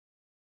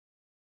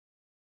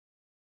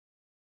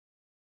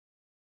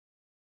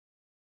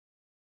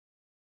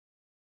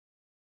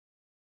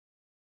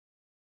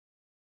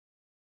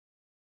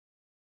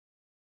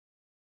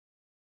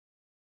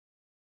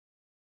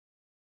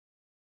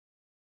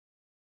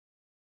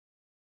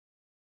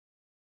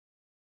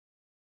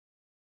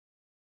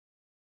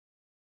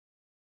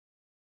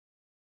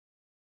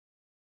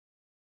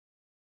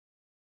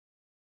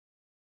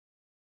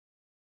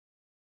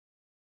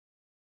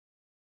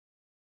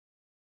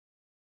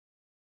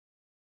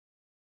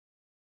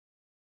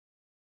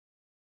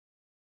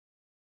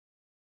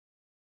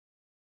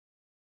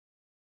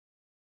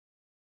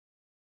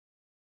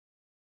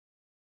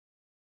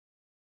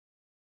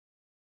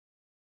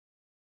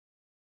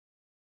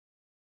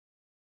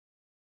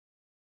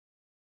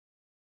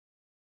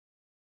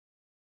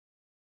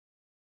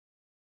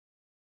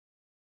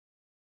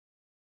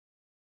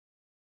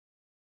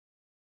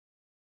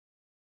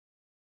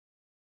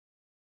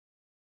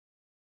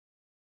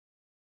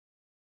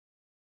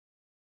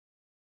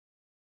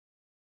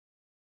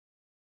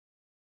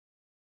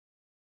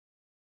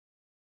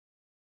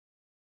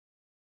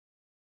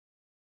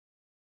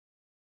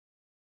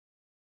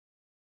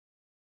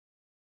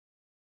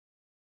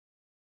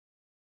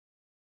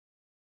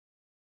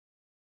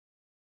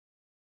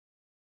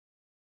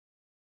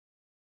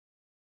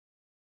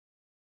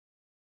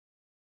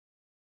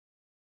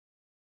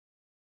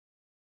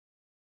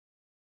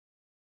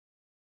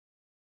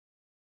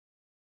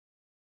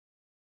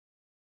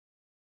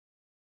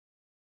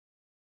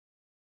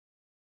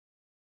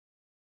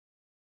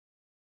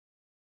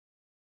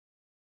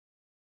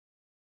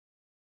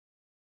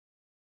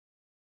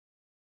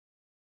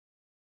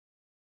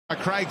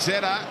Craig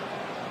Zeta,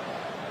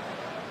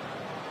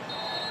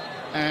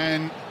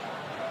 and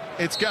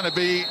it's going to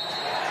be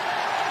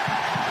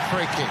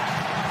free kick.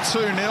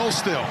 2-0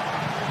 still.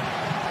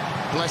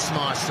 Bless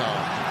my soul.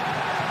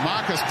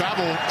 Marcus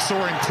Babbel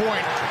saw him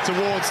point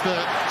towards the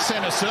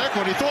centre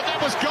circle. He thought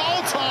that was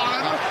goal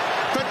time,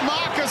 but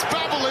Marcus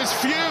Babbel is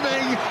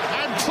fuming,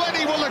 and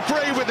plenty will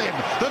agree with him.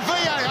 The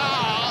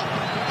VAR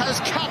has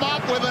come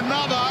up with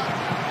another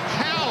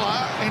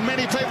howler in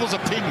many people's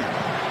opinion.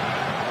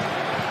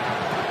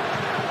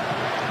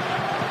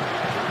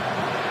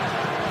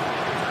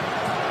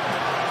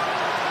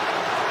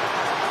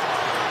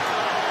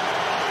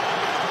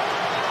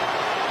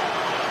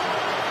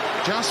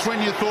 Just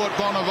when you thought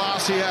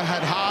Bonavacia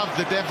had halved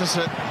the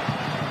deficit,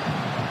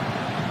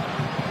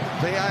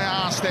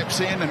 VAR steps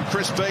in and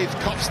Chris Beath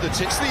cops the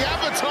tits. The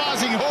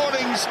advertising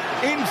hoardings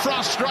in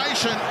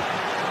frustration.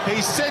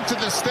 He's sent to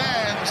the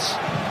stands.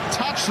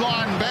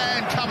 Touchline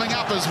ban coming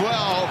up as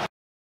well.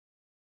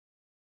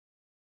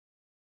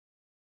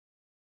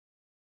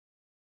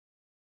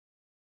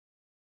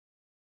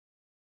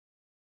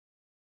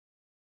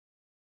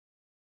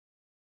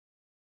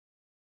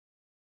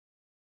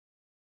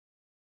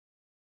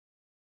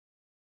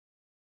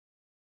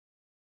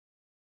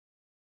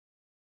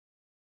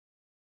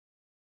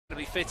 To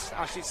be fit,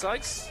 Ashley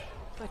Sykes.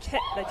 They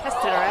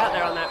tested her out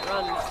there on that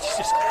run. She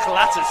just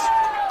clatters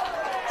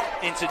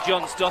into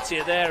Johns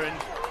Dottier there, and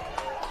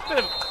a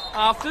bit of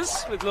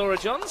afters with Laura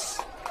Johns.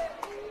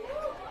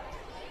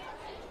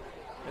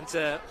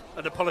 And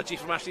an apology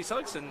from Ashley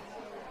Sykes, and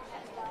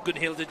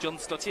Gunhilda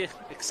Johns Dottier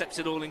accepts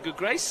it all in good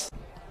grace.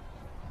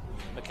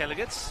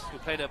 McElligott, who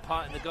played her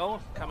part in the goal,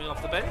 coming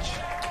off the bench.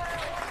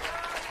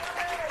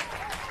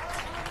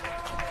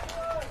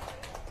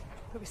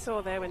 What we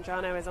saw there when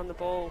Jano was on the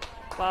ball,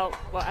 well,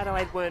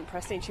 Adelaide weren't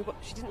pressing. She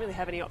didn't really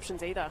have any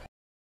options either.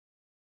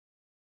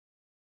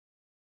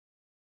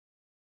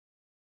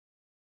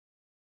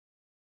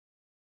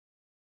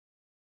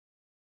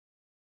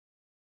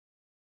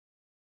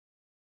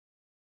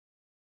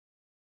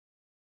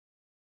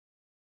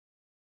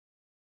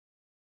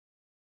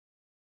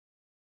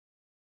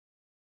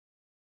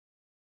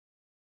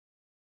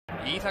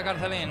 Iza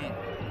Carcelén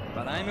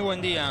para Emi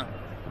Buendía.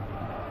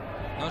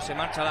 No se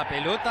marcha la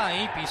pelota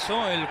y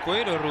pisó el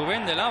cuero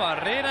Rubén de la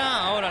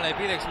Barrera. Ahora le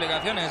pide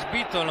explicaciones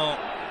Vítolo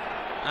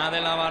a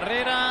de la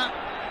Barrera.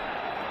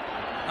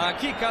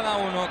 Aquí cada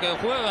uno que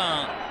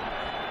juega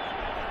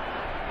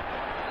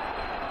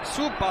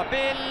su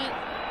papel.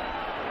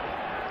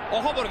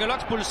 Ojo porque lo ha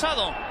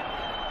expulsado.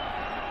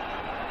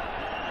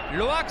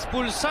 Lo ha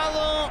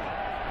expulsado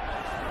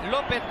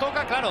López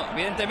Toca. Claro,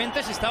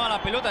 evidentemente si estaba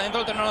la pelota dentro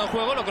del terreno de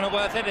juego, lo que no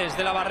puede hacer es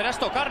de la Barrera es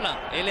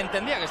tocarla. Él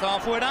entendía que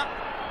estaba fuera,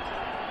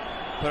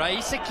 pero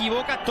ahí se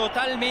equivoca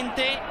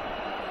totalmente,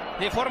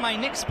 de forma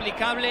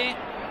inexplicable,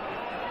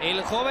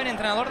 el joven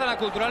entrenador de la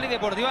Cultural y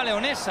Deportiva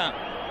Leonesa,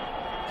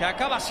 que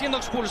acaba siendo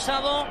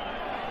expulsado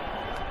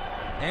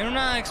en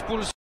una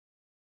expulsión.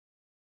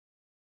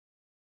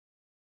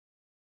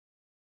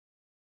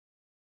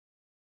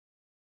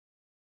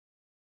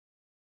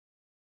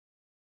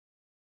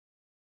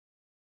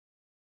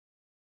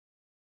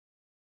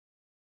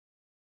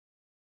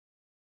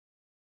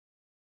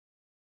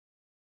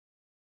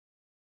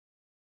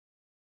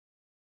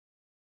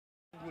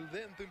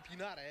 De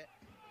întâmpinare,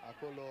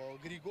 acolo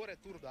Grigore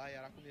Turda,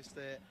 iar acum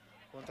este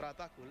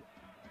contraatacul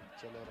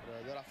celor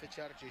de la FC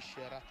Argeș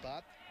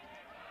ratat.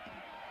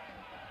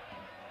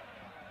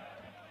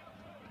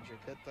 Merge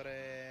către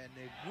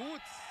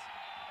Neguț,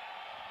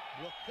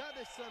 blocat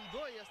de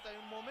Sândoi. Asta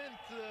e un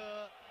moment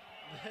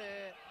de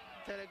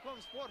Telecom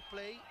Sport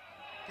Play,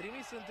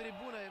 trimis în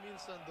tribună Emil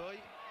Sândoi.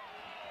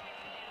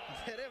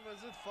 De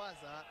revăzut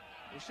faza,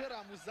 ușor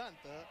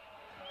amuzantă.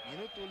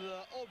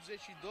 Minutul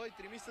 82,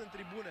 trimis în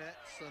tribune,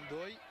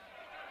 Sândoi.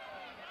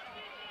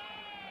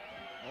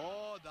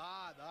 Oh,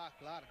 da,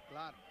 clar.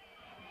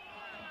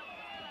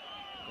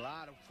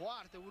 Clar,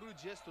 foarte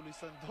urât gestul lui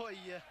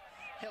Sândoi.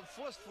 A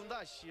fost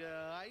fundaș,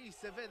 aici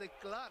se vede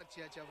clar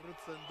ceea ce a vrut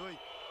Sândoi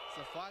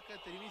să facă,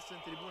 trimis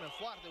în tribune,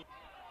 foarte.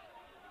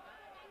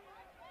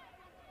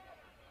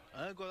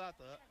 Încă o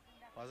dată,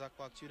 faza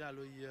cu acțiunea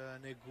lui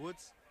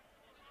Neguț.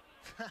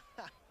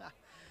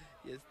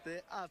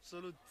 Este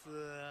absolut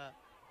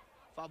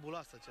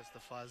fabuloasă această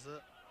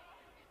fază.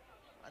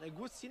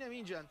 Neguț ține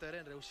mingea în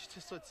teren, reușește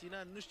să o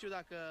țină. Nu știu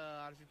dacă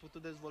ar fi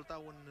putut dezvolta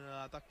un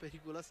atac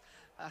periculos,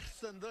 dar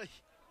Sândoi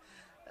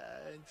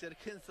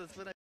încercând să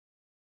spună